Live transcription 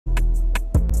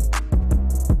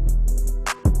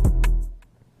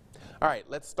All right,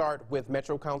 let's start with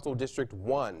Metro Council District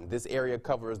 1. This area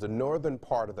covers the northern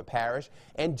part of the parish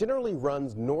and generally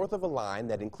runs north of a line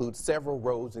that includes several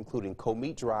roads, including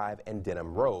Comite Drive and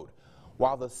Denham Road.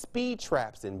 While the speed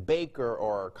traps in Baker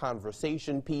are a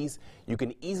conversation piece, you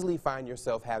can easily find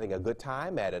yourself having a good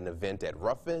time at an event at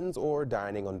Ruffin's or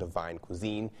dining on Divine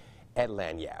Cuisine at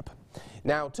Lagniappe.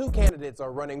 Now, two candidates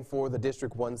are running for the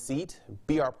District 1 seat.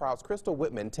 BR Proud's Crystal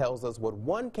Whitman tells us what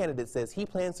one candidate says he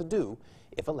plans to do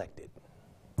if elected.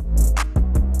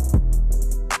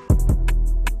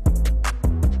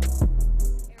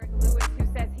 Eric Lewis, who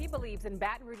says he believes in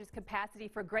Baton Rouge's capacity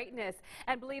for greatness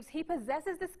and believes he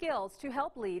possesses the skills to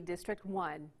help lead District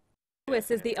 1.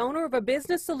 Lewis is the owner of a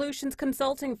business solutions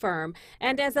consulting firm,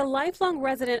 and as a lifelong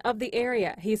resident of the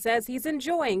area, he says he's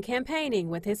enjoying campaigning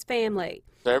with his family.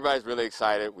 So everybody's really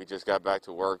excited. We just got back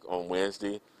to work on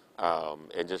Wednesday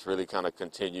and just really kind of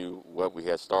continue what we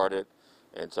had started.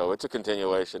 And so it's a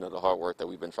continuation of the hard work that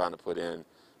we've been trying to put in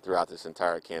throughout this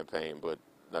entire campaign. But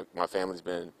my family's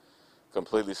been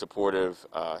completely supportive,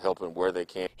 helping where they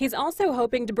can. He's also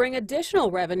hoping to bring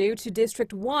additional revenue to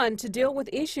District 1 to deal with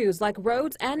issues like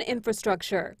roads and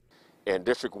infrastructure. In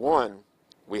District 1,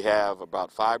 we have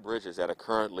about 5 bridges that are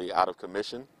currently out of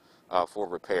commission for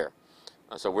repair.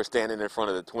 So we're standing in front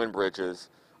of the twin bridges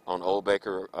on Old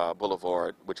Baker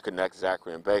Boulevard, which connects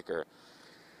Zachary and Baker.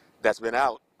 That's been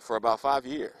out for about 5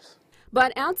 years.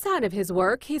 But outside of his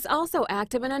work, he's also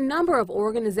active in a number of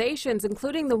organizations,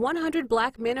 including the 100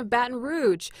 Black Men of Baton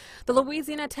Rouge, the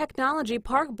Louisiana Technology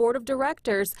Park Board of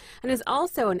Directors, and is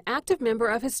also an active member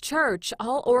of his church.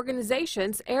 All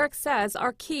organizations, Eric says,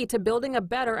 are key to building a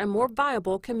better and more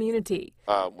viable community.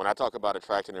 When I talk about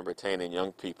attracting and retaining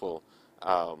young people,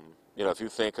 you know, if you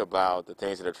think about the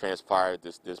things that have transpired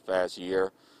this past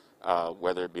year,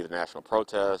 whether it be the national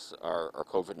protests or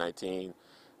COVID-19,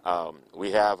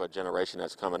 we have a generation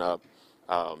that's coming up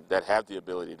that have the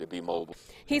ability to be mobile.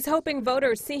 He's hoping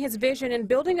voters see his vision in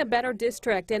building a better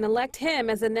district and elect him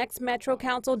as the next Metro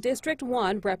Council District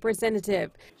 1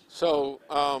 representative. So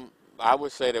I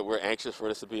would say that we're anxious for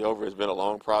this to be over. It's been a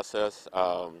long process,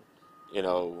 you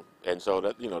know, and so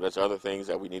that, you know, there's other things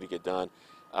that we need to get done.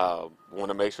 We want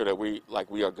to make sure that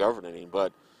we are governing,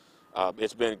 but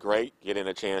it's been great getting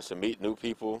a chance to meet new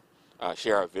people,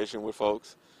 share our vision with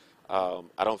folks.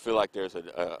 I don't feel like there's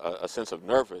a sense of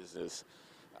nervousness.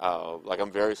 Like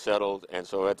I'm very settled, and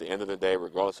so at the end of the day,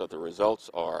 regardless of the results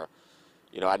are,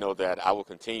 you know, I know that I will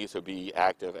continue to be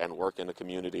active and work in the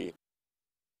community.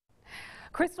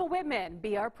 Crystal Whitman,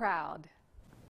 BR Proud.